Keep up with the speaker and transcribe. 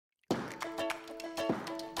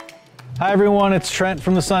Hi everyone, it's Trent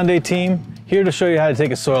from the Sunday team, here to show you how to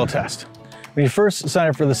take a soil test. When you first sign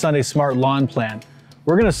up for the Sunday Smart Lawn Plan,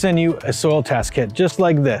 we're gonna send you a soil test kit just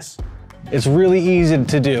like this. It's really easy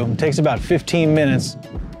to do. It takes about 15 minutes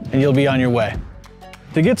and you'll be on your way.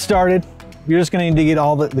 To get started, you're just gonna need to get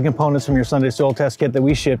all the components from your Sunday soil test kit that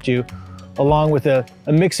we shipped you, along with a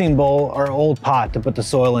mixing bowl or old pot to put the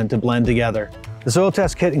soil in to blend together. The soil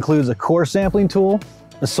test kit includes a core sampling tool,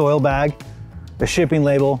 a soil bag, a shipping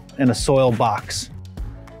label, and a soil box.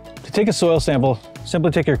 To take a soil sample, simply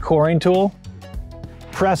take your coring tool,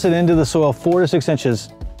 press it into the soil 4 to 6 inches,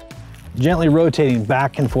 gently rotating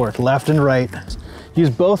back and forth, left and right. Use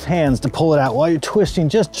both hands to pull it out while you're twisting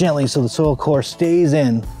just gently so the soil core stays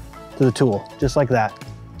in to the tool, just like that.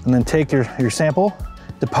 And then take your sample,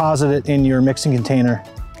 deposit it in your mixing container.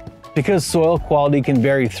 Because soil quality can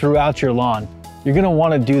vary throughout your lawn, you're gonna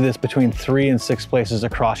wanna do this between 3 and 6 places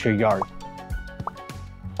across your yard.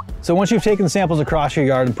 So once you've taken samples across your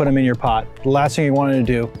yard and put them in your pot, the last thing you want to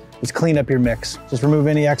do is clean up your mix. Just remove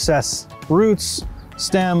any excess roots,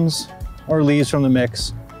 stems, or leaves from the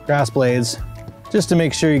mix, grass blades, just to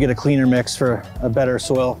make sure you get a cleaner mix for a better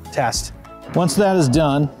soil test. Once that is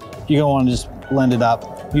done, you're gonna want to just blend it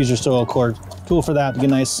up. Use your soil core tool for that to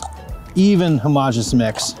get a nice, even, homogeneous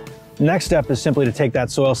mix. The next step is simply to take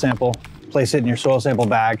that soil sample, place it in your soil sample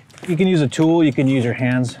bag. You can use a tool, you can use your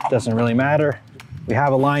hands, doesn't really matter. We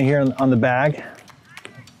have a line here on the bag,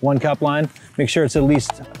 1 cup line. Make sure it's at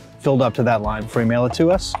least filled up to that line before you mail it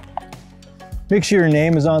to us. Make sure your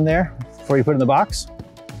name is on there before you put it in the box.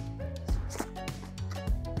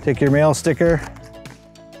 Take your mail sticker,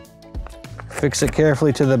 fix it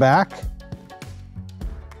carefully to the back.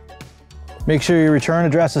 Make sure your return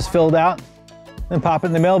address is filled out, then pop it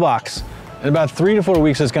in the mailbox. In about 3 to 4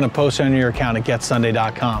 weeks, it's gonna post on your account at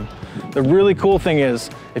getsunday.com. The really cool thing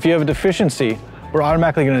is, if you have a deficiency, we're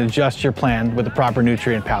automatically going to adjust your plan with the proper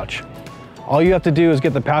nutrient pouch. All you have to do is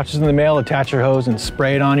get the pouches in the mail, attach your hose, and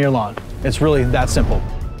spray it on your lawn. It's really that simple.